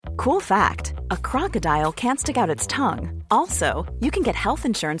Cool fact, a crocodile can't stick out its tongue. Also, you can get health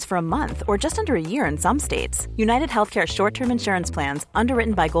insurance for a month or just under a year in some states. United Healthcare short-term insurance plans,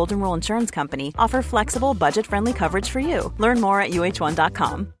 underwritten by Golden Rule Insurance Company, offer flexible, budget-friendly coverage for you. Learn more at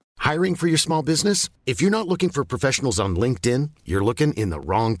uh1.com. Hiring for your small business? If you're not looking for professionals on LinkedIn, you're looking in the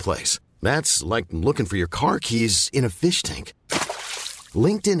wrong place. That's like looking for your car keys in a fish tank.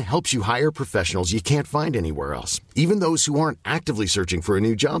 LinkedIn helps you hire professionals you can't find anywhere else, even those who aren't actively searching for a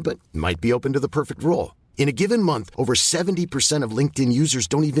new job but might be open to the perfect role. In a given month, over 70% of LinkedIn users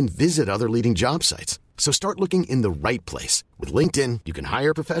don't even visit other leading job sites. So start looking in the right place. With LinkedIn, you can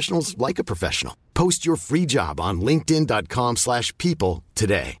hire professionals like a professional. Post your free job on linkedin.com/people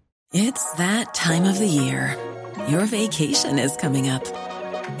today. It's that time of the year. Your vacation is coming up.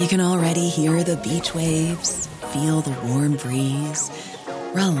 You can already hear the beach waves, feel the warm breeze,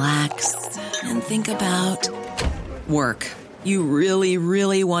 relax, and think about work. You really,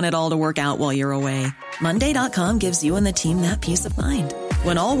 really want it all to work out while you're away. Monday.com gives you and the team that peace of mind.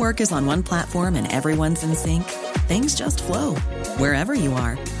 When all work is on one platform and everyone's in sync, things just flow. Wherever you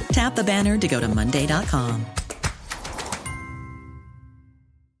are, tap the banner to go to Monday.com.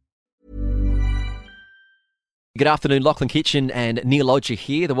 Good afternoon, Lachlan Kitchen and Neil Odger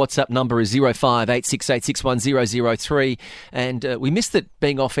here. The WhatsApp number is 0586861003. And we missed it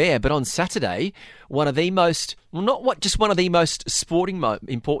being off air, but on Saturday, one of the most, important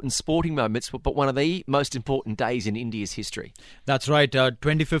sporting moments, but one of the most important days in India's history. That's right,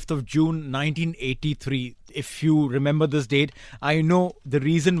 25th of June, 1983. If you remember this date, I know the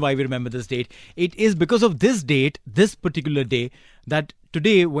reason why we remember this date. It is because of this date, this particular day, that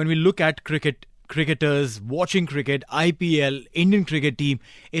today when we look at cricketers, watching cricket, IPL, Indian cricket team,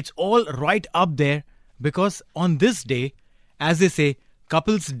 it's all right up there because on this day, as they say,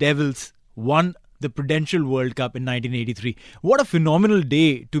 Kapil's Devils won the Prudential World Cup in 1983. What a phenomenal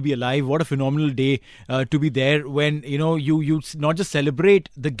day to be alive. What a phenomenal day to be there when, you not just celebrate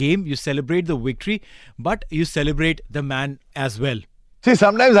the game, you celebrate the victory, but you celebrate the man as well. See,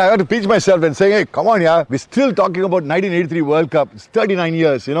 sometimes I have to pinch myself and say, hey, come on, yeah, we're still talking about 1983 World Cup. It's 39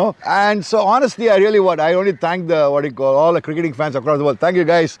 years, And so honestly, I only thank all the cricketing fans across the world. Thank you,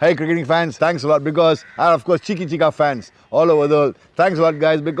 guys. Hey, cricketing fans, thanks a lot because, and of course, Chiki Chika fans all over the world. Thanks a lot,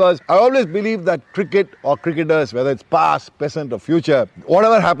 guys, because I always believe that cricket or cricketers, whether it's past, present or future,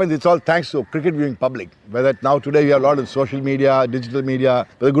 whatever happens, it's all thanks to cricket viewing public. Whether now today we have a lot of social media, digital media,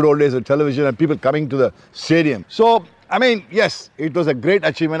 the good old days of television and people coming to the stadium. So, yes, it was a great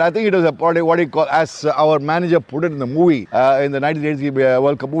achievement. I think it was as our manager put it in the movie, in the 1983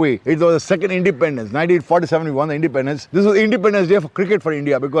 World Cup movie, it was the second independence. 1947 we won the independence. This was Independence Day for cricket for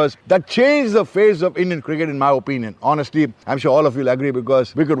India because that changed the face of Indian cricket in my opinion. Honestly, I'm sure all of you will agree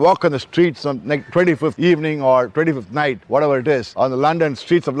because we could walk on the streets on 25th evening or 25th night, whatever it is, on the London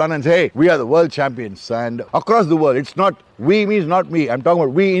streets of London and say, hey, we are the world champions. And across the world, it's not we means not me. I'm talking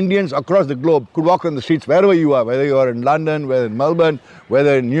about we Indians across the globe could walk on the streets wherever you are, whether you are in London, whether in Melbourne,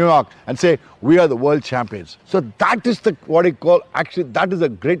 whether in New York, and say, we are the world champions. So that is that is the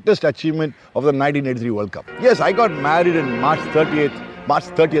greatest achievement of the 1983 World Cup. Yes, I got married in March 30th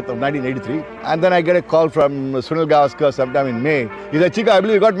of 1983. And then I get a call from Sunil Gavaskar sometime in May. He said, Chika, I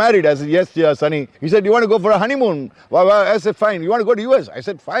believe you got married. I said, yes, Sonny. He said, you want to go for a honeymoon? Well, I said, fine. You want to go to US? I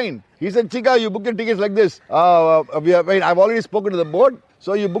said, fine. He said, Chika, you book your tickets like this. I've already spoken to the board.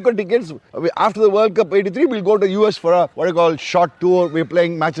 So you book a tickets. After the World Cup 83, we'll go to US for a short tour. We're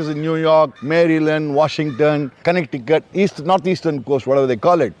playing matches in New York, Maryland, Washington, Connecticut, northeastern coast, whatever they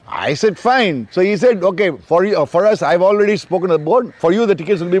call it. I said, fine. So he said, okay, for us, I've already spoken to the board. For you, the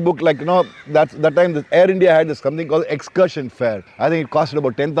tickets will be booked that time the Air India had something called excursion fare. I think it costed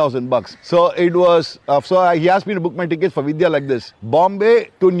about $10,000. So it was, he asked me to book my tickets for Vidya like this.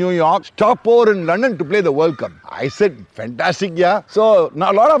 Bombay to New York, stop over in London to play the World Cup. I said, fantastic, yeah. So now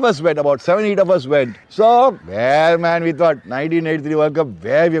a lot of us went, about 7-8 of us went. So, we thought 1983 World Cup,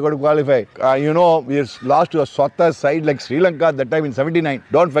 where we are going to qualify. We lost to a Swata side like Sri Lanka at that time in 79.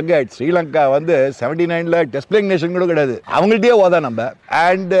 Don't forget, Sri Lanka 79 test playing nation.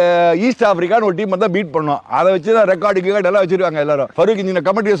 And East Africa team beat Porno. Record Farooq in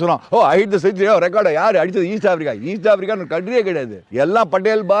commentary. Oh, I hit the century. Record East Africa. East African country. Yella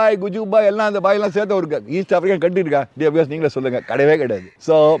Patel Bhai, Guju Bhai, Yella the Bhai East African country.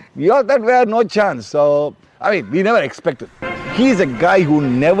 So we all thought we had no chance. So, we never expected. He's a guy who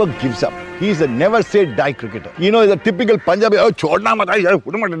never gives up. He's a never say die cricketer. You know, he's a typical Punjabi, oh, chodna mat hai,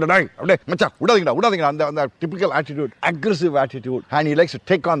 die. Macha, udadinga, that typical attitude, aggressive attitude. And he likes to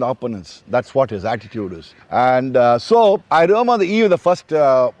take on the opponents. That's what his attitude is. And so, I remember on the eve of the first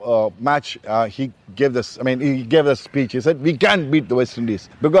match, he gave this speech. He said, we can beat the West Indies.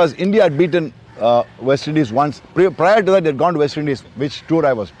 Because India had beaten West Indies once. Prior to that, they had gone to West Indies, which tour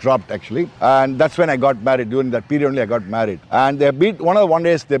I was dropped actually. And that's when I got married. During that period only I got married. And they beat, one of the one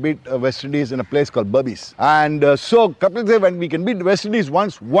days, they beat West Indies in a place called Burbies. And so Kapil said, when we can beat West Indies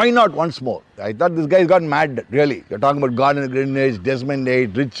once, why not once more? I thought this guy's got mad, really. You're talking about Gardner Greenwich, Desmond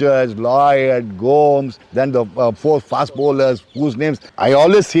Eight, Richards, Lloyd, Gomes, then the 4 fast bowlers whose names I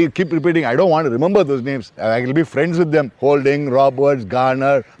always keep repeating. I don't want to remember those names. I will be friends with them. Holding, Roberts,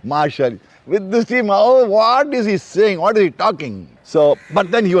 Garner, Marshall. With this team, oh, what is he saying? What is he talking? So,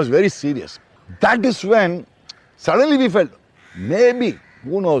 but then he was very serious. That is when suddenly we felt, maybe,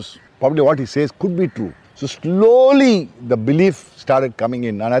 who knows, probably what he says could be true. So slowly the belief started coming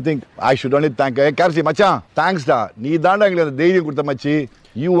in. And I think I should only thank, hey, Karsi, macha, thanks da. Nee danda engala dheiriyam kudutha machi.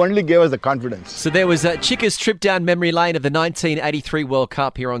 You only gave us the confidence. So there was Chika's trip down memory lane of the 1983 World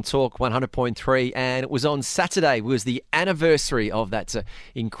Cup here on Talk 100.3, and it was on Saturday. It was the anniversary of that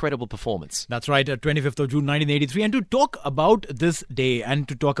incredible performance. That's right, 25th of June 1983. And to talk about this day and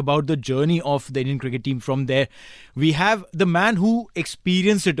to talk about the journey of the Indian cricket team from there, we have the man who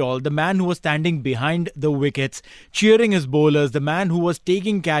experienced it all, the man who was standing behind the wickets, cheering his bowlers, the man who was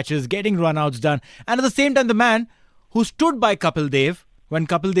taking catches, getting run-outs done, and at the same time the man who stood by Kapil Dev when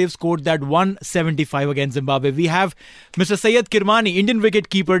Kapil Dev scored that 175 against Zimbabwe. We have Mr. Syed Kirmani, Indian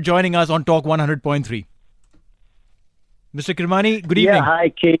wicketkeeper, joining us on Talk 100.3. Mr. Kirmani, good evening. Yeah, hi,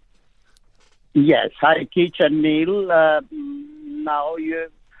 Keith. Yes, hi, Keith and Neil. Now,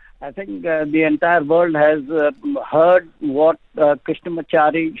 I think the entire world has heard what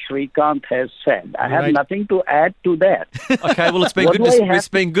Krishnamachari Srikanth has said. I have nothing to add to that. Okay, well, it's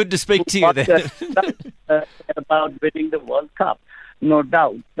been good to speak to you then. About winning the World Cup. No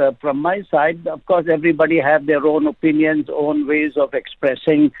doubt. From my side, of course, everybody have their own opinions, own ways of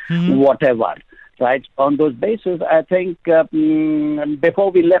expressing whatever. Right? On those bases, I think before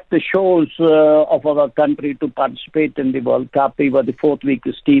we left the shores of our country to participate in the World Cup, we were the 4th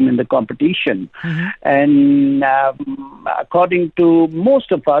weakest team in the competition. And according to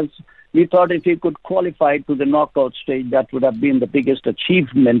most of us, we thought if we could qualify to the knockout stage, that would have been the biggest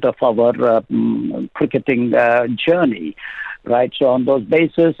achievement of our cricketing journey. Right, so on those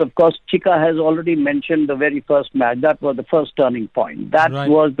bases, of course, Chika has already mentioned the very first match. That was the first turning point. That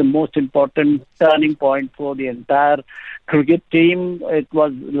was the most important turning point for the entire cricket team. It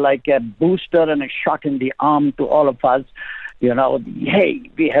was like a booster and a shot in the arm to all of us. You know, hey,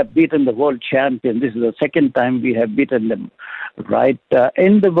 we have beaten the world champion. This is the second time we have beaten them, right,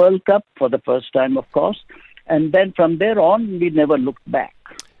 in the World Cup for the first time, of course. And then from there on, we never looked back.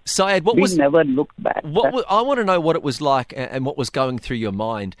 Syed, we never looked back. I want to know what it was like and what was going through your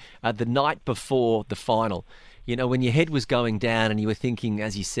mind the night before the final. You know, when your head was going down and you were thinking,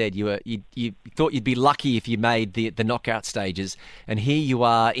 as you said, you thought you'd be lucky if you made the knockout stages, and here you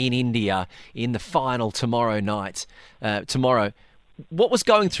are in India in the final tomorrow night. What was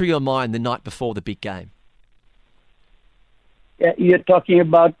going through your mind the night before the big game? You're talking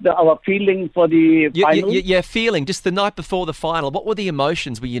about our feeling for the final? Yeah, feeling. Just the night before the final. What were the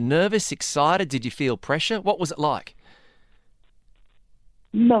emotions? Were you nervous, excited? Did you feel pressure? What was it like?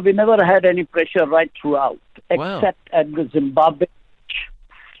 No, we never had any pressure right throughout, except at the Zimbabwe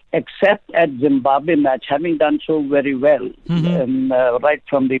match, having done so very well. Right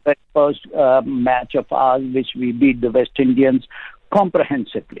from the very first match of ours, which we beat the West Indians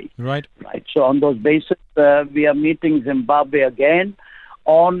comprehensively. Right. So on those bases, we are meeting Zimbabwe again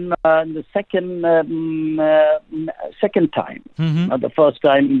on the second time. The first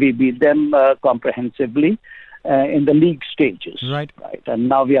time we beat them comprehensively in the league stages. Right. And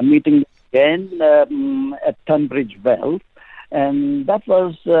now we are meeting again at Tunbridge Wells, and that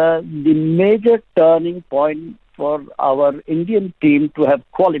was the major turning point for our Indian team to have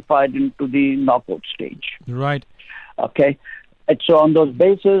qualified into the knockout stage. Right. Okay. So on those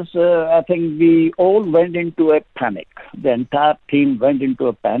bases, I think we all went into a panic. The entire team went into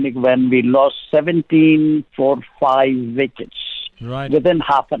a panic when we lost 17 for 5 wickets within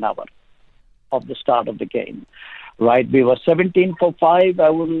half an hour of the start of the game. Right, we were 17 for 5,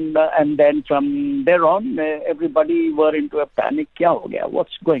 and then from there on, everybody were into a panic.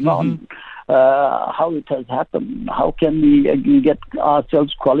 What's going on? How it has happened? How can we get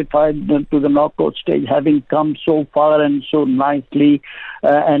ourselves qualified to the knockout stage, having come so far and so nicely,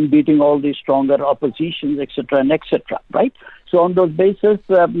 and beating all these stronger oppositions, etc. and etc. Right? So on those bases,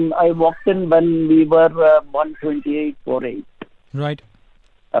 I walked in when we were 128 for 8. Right.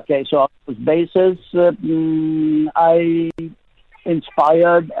 Okay, so on those bases, I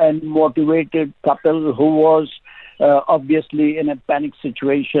inspired and motivated Kapil, who was obviously in a panic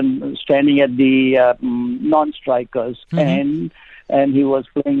situation, standing at the non-strikers, and he was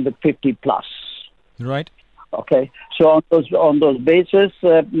playing with 50 plus. Right. Okay, so on those bases,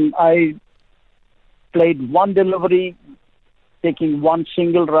 I played one delivery, taking one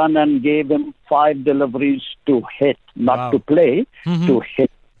single run, and gave him 5 deliveries to hit, not to play, to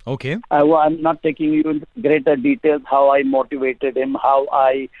hit. Okay. I'm not taking you into greater details how I motivated him, how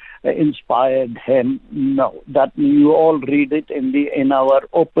I inspired him. No, that you all read it in our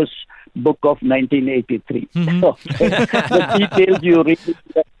Opus book of 1983. Okay. The details you read.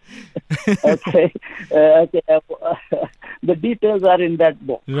 Okay. The details are in that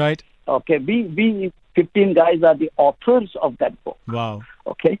book. Right. Okay. We 15 guys are the authors of that book. Wow.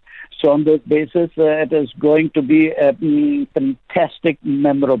 Okay. So on those basis, it is going to be a fantastic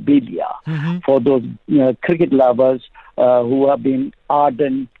memorabilia for those cricket lovers who have been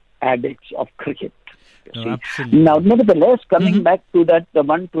ardent addicts of cricket. Absolutely. Now, nevertheless, coming back to that, the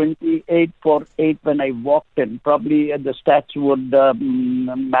 128 for 8 when I walked in, probably the stats would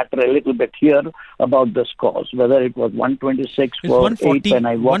matter a little bit here about the scores, whether it was 126 it's for 8 when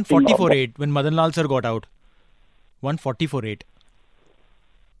I walked 140 in. for 8 when Madan Lal sir got out. 140 for 8.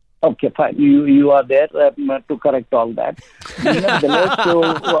 Okay, fine. You are there to correct all that.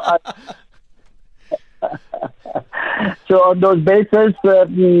 Nevertheless, so on those bases,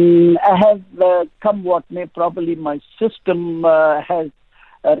 I have come what may. Probably my system has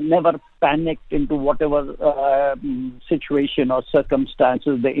never panicked into whatever situation or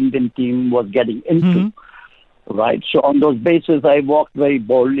circumstances the Indian team was getting into. Right. So on those bases, I walked very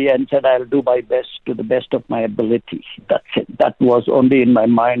boldly and said, I'll do my best to the best of my ability. That's it. That was only in my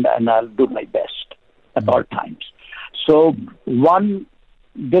mind, and I'll do my best at all times. So one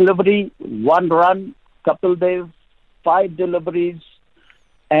delivery, one run, Kapil Dev, 5 deliveries,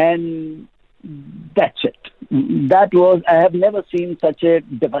 and that's it. That was, I have never seen such a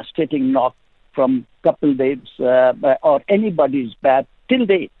devastating knock from Kapil Dev's or anybody's bat till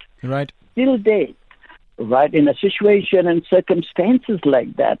date. Right. Till date. Right, in a situation and circumstances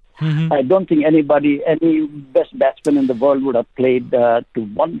like that, I don't think any best batsman in the world would have played to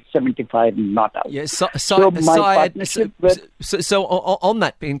 175 not out. Yeah, so on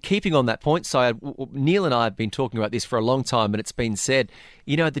that, in keeping on that point, Syed, Neil and I have been talking about this for a long time, and it's been said,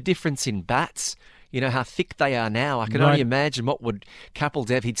 the difference in bats. How thick they are now. I can only imagine what would Kapil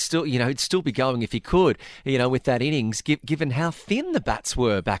Dev. He'd still be going if he could. With that innings, given how thin the bats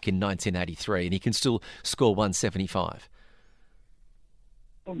were back in 1983, and he can still score 175.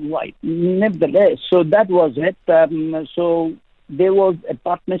 Right. Nevertheless, so that was it. So there was a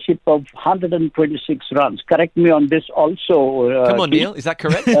partnership of 126 runs. Correct me on this also. Come on, Neil. Is that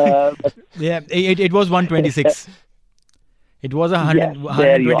correct? Yeah, it was 126. It was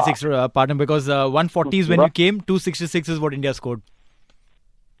 126 partner because 140 is when you came, 266 is what India scored.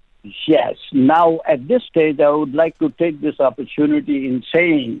 Yes. Now, at this stage, I would like to take this opportunity in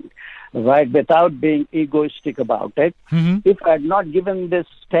saying, right, without being egoistic about it, if I had not given this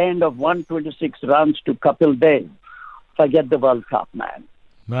stand of 126 runs to Kapil Dev, forget the World Cup, man.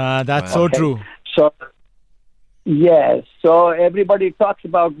 That's so true. So, yes, so everybody talks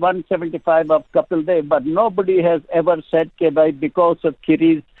about 175 of Kapil Dev, but nobody has ever said, because of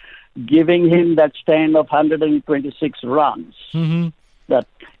Kiri's giving him that stand of 126 runs, that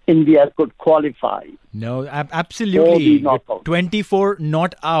India could qualify. No, absolutely. 24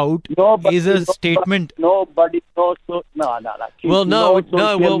 not out is a statement. Nobody knows.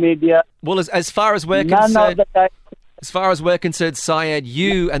 Media. Well, as far as we're concerned. As far as we're concerned, Syed,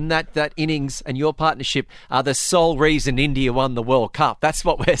 you and that innings and your partnership are the sole reason India won the World Cup. That's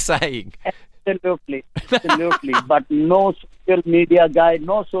what we're saying. Absolutely. But no social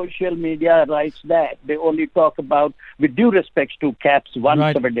media writes that. They only talk about, with due respect to Caps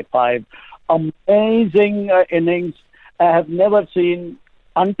 175, amazing innings. I have never seen,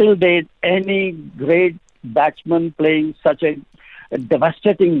 until date, any great batsman playing such a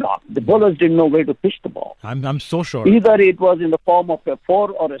devastating knock. The bowlers didn't know where to pitch the ball. I'm so sure. Either it was in the form of a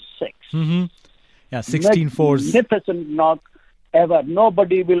 4 or a 6. Yeah, 16 fours. Magnificent knock ever.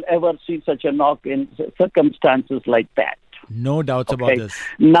 Nobody will ever see such a knock in circumstances like that. No doubts about this.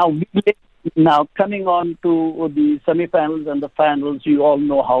 Now, coming on to the semi-finals and the finals, you all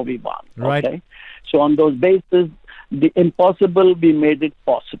know how we won. Right. Okay? So on those bases, the impossible, we made it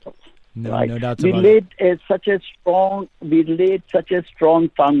possible. No doubts we about laid such a strong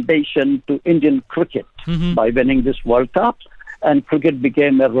foundation to Indian cricket by winning this World Cup, and cricket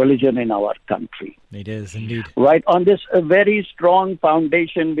became a religion in our country. It is indeed. Right, on this very strong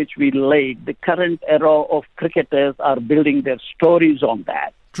foundation which we laid, the current era of cricketers are building their stories on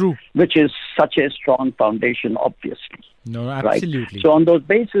that. True. Which is such a strong foundation, obviously. No, absolutely. Right? So on those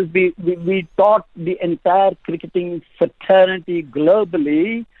bases, we taught the entire cricketing fraternity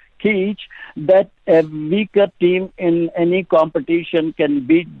globally, Keech, that a weaker team in any competition can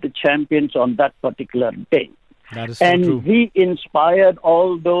beat the champions on that particular day. That is so and true. we inspired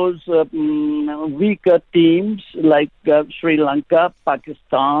all those weaker teams like Sri Lanka,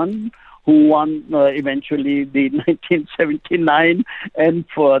 Pakistan, who won eventually the 1979 and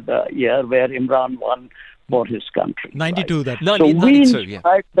further year where Imran won for his country. 92 right? that. So 92, yeah.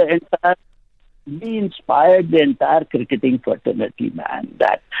 We inspired the entire cricketing fraternity, man,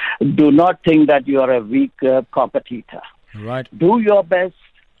 that do not think that you are a weak competitor. Right. Do your best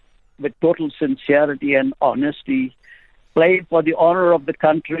with total sincerity and honesty. Play for the honor of the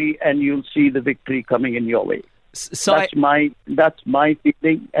country, and you'll see the victory coming in your way. That's my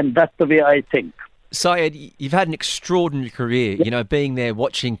feeling, and that's the way I think. Syed, you've had an extraordinary career, you know, being there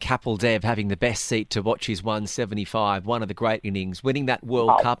watching Kapil Dev having the best seat to watch his 175, one of the great innings, winning that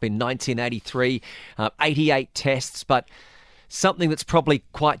World Cup in 1983, 88 tests, but something that's probably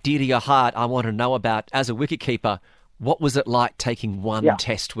quite dear to your heart I want to know about as a wicketkeeper. What was it like taking one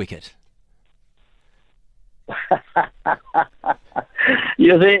test wicket?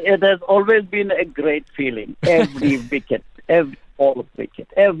 You see, it has always been a great feeling. Every wicket, every ball wicket,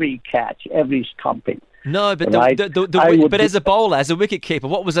 every catch, every stumping. No, but right? but as a bowler, as a wicketkeeper,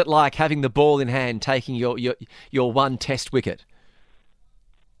 what was it like having the ball in hand, taking your one test wicket?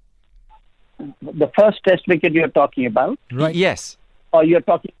 The first test wicket you're talking about? Right. Yes. Or you're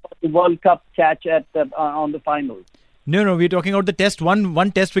talking about the World Cup catch at on the final? No, we're talking about the test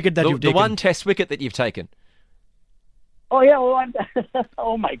one test wicket that you've taken. The one test wicket that you've taken. Oh yeah!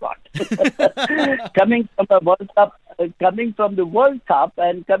 Oh my God! Coming from the World Cup,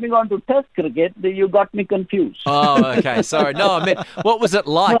 and coming on to Test cricket, you got me confused. Oh, okay. Sorry. No, I meant what was it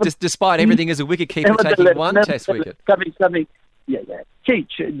like, despite everything as a wicketkeeper, taking one Test wicket? Coming. Yeah.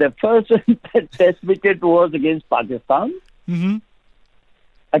 Cheech, the first Test wicket was against Pakistan. Mm-hmm.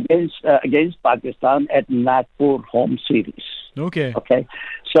 Against Pakistan at Nagpur home series. Okay.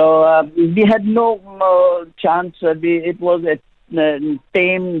 So we had no chance. It was a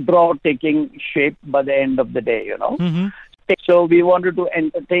tame draw-taking shape by the end of the day, you know. Mm-hmm. So we wanted to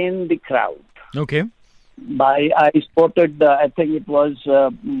entertain the crowd. Okay. I spotted, I think it was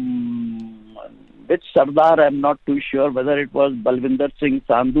which Sardar, I'm not too sure whether it was Balwinder Singh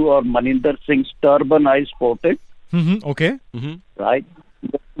Sandhu or Maninder Singh's turban I spotted. Mm-hmm. Okay. Mm-hmm. Right?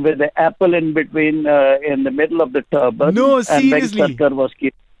 With the apple in between, in the middle of the turban. No, seriously. And Sarkar was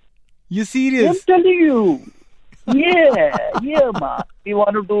keeping. You serious? I'm telling you. Yeah, man. We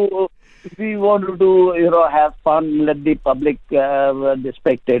wanted to, have fun. Let the public, the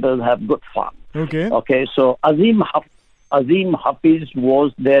spectators have good fun. Okay. So Azim Hafiz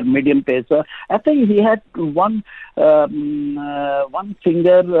was their medium pacer. I think he had one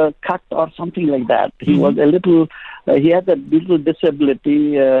finger cut or something like that. He was a little. He had a little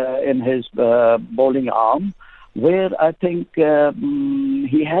disability in his bowling arm, where I think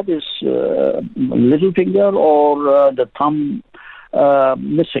he had his little finger or the thumb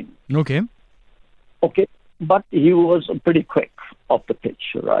missing. Okay. But he was pretty quick off the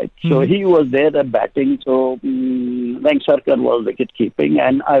pitch, right? So he was there batting. So Venk Sarkar was wicket keeping,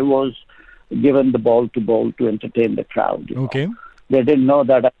 and I was given the ball to bowl to entertain the crowd. Okay. They didn't know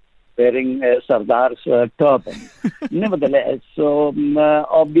that I was wearing Sardar's turban. Nevertheless, so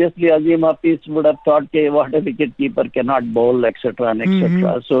obviously Azim Hafiz would have thought, okay, what a wicket keeper cannot bowl, etc. and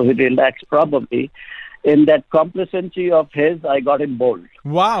etc. So he relaxed probably. In that complacency of his, I got him bowled.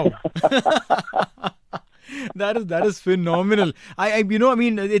 Wow. That is phenomenal.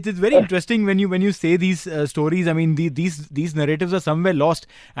 It is very interesting when you say these stories. I mean, these narratives are somewhere lost.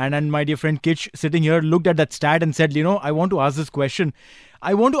 And my dear friend Kitch sitting here looked at that stat and said, I want to ask this question.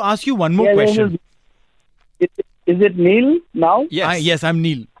 I want to ask you one more question. Is it Neil now? Yes. Yes, I'm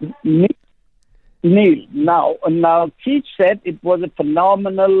Neil. Neil. Now, Keith said it was a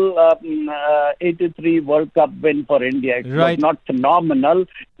phenomenal 83 World Cup win for India. It was not phenomenal.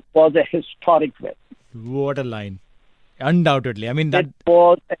 It was a historic win. What a line. Undoubtedly. I mean, that it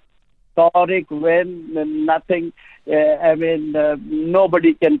was a historic win. Nothing.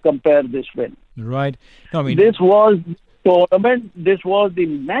 Nobody can compare this win. Right. No, this was tournament. This was the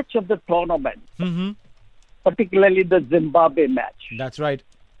match of the tournament. Mm-hmm. Particularly the Zimbabwe match. That's right.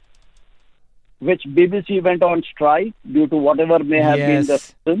 Which BBC went on strike due to whatever may have been the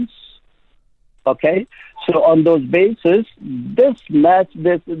reasons. Okay, so on those basis, this match,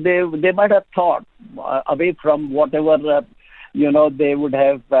 they might have thought away from whatever they would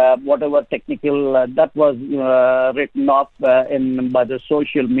have whatever technical that was written off by the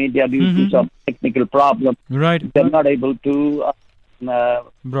social media due to some technical problem. Right, they're not able to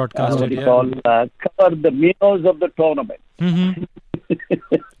broadcast what it. you call cover the minnows of the tournament.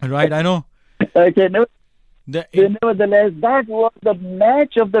 Right, I know. Okay, nevertheless, that was the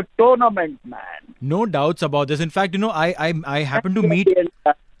match of the tournament, man. No doubts about this. In fact, I happened to meet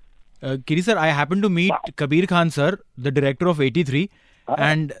Kiri sir. I happened to meet Kabir Khan sir, the director of 83,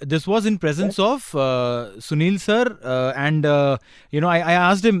 and this was in presence of Sunil sir. I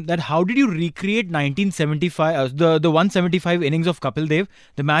asked him that how did you recreate 1975, the 175 innings of Kapil Dev,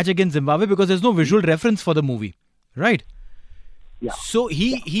 the match against Zimbabwe, because there's no visual reference for the movie, right? Yeah. So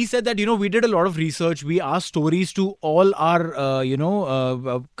he said that, we did a lot of research. We asked stories to all our,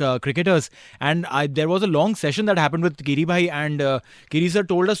 cricketers. And there was a long session that happened with Giri Bhai, and Giri sir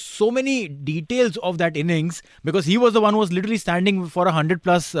told us so many details of that innings because he was the one who was literally standing for 100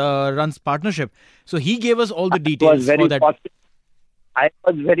 plus runs partnership. So he gave us all the details for that. I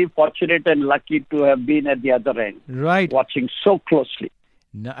was very fortunate and lucky to have been at the other end. Right. Watching so closely.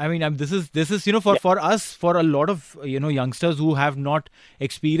 No, I mean, this is for us, for a lot of youngsters who have not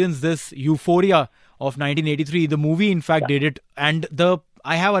experienced this euphoria of 1983. The movie, in fact, did it, and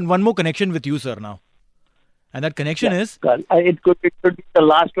I have one more connection with you, sir, now, and that connection is it could be the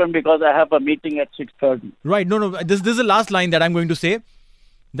last one because I have a meeting at 6:30. Right? No. This is the last line that I'm going to say.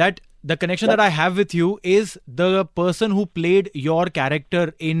 That the connection that I have with you is the person who played your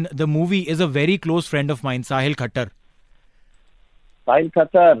character in the movie is a very close friend of mine, Sahil Khattar. Sahil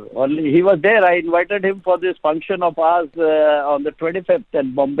Khattar, only he was there. I invited him for this function of ours on the 25th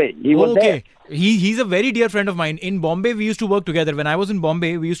in Bombay. He was there. He's a very dear friend of mine. In Bombay, we used to work together. When I was in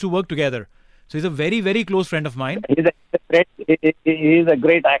Bombay, we used to work together. So he's a very, very close friend of mine. He's a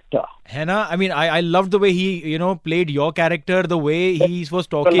great actor. Henna, I mean, I loved the way he, played your character, the way he was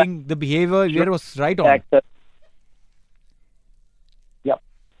talking, the behavior, it was right on. Actor.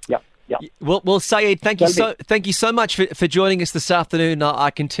 Yeah. Well, Syed, thank you so much for joining us this afternoon.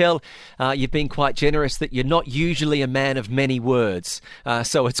 I can tell you've been quite generous, that you're not usually a man of many words.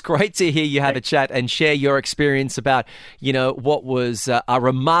 So it's great to hear you have a chat and share your experience about, what was a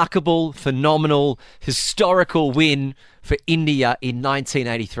remarkable, phenomenal, historical win for India in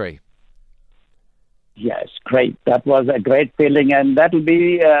 1983. Yes, great. That was a great feeling, and that will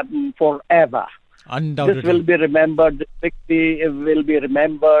be forever. Undoubtedly. This will be remembered. The victory will be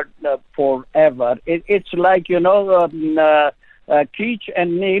remembered forever. It's like, Keech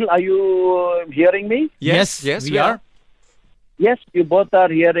and Neil, are you hearing me? Yes, we are. Yes, you both are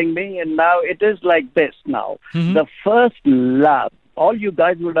hearing me. And now it is like this now. Mm-hmm. The first love, all you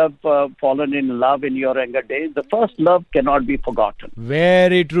guys would have fallen in love in your younger days. The first love cannot be forgotten.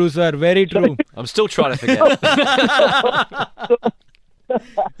 Very true, sir. Very true. I'm still trying to forget.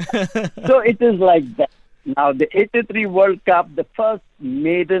 So it is like that. Now, the 83 World Cup, the first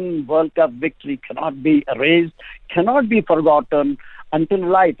maiden World Cup victory cannot be erased, cannot be forgotten until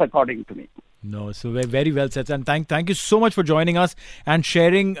life, according to me. No, so very well said. And thank you so much for joining us and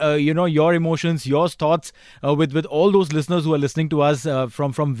sharing, your emotions, your thoughts with all those listeners who are listening to us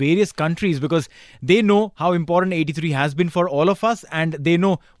from various countries, because they know how important 83 has been for all of us, and they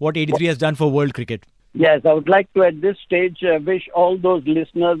know what 83 has done for world cricket. Yes, I would like to, at this stage, wish all those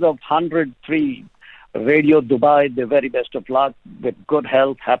listeners of 103 Radio Dubai the very best of luck with good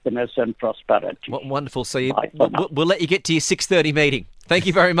health, happiness and prosperity. Wonderful. So we'll let you get to your 6:30 meeting. Thank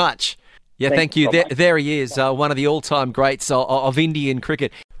you very much. Yeah, thank you. So there he is, one of the all-time greats of Indian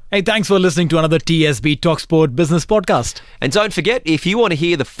cricket. Hey, thanks for listening to another TSB Talksport Business Podcast. And don't forget, if you want to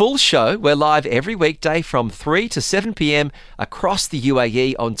hear the full show, we're live every weekday from 3 to 7 p.m. across the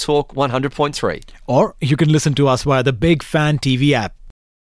UAE on Talk 100.3. Or you can listen to us via the Big Fan TV app.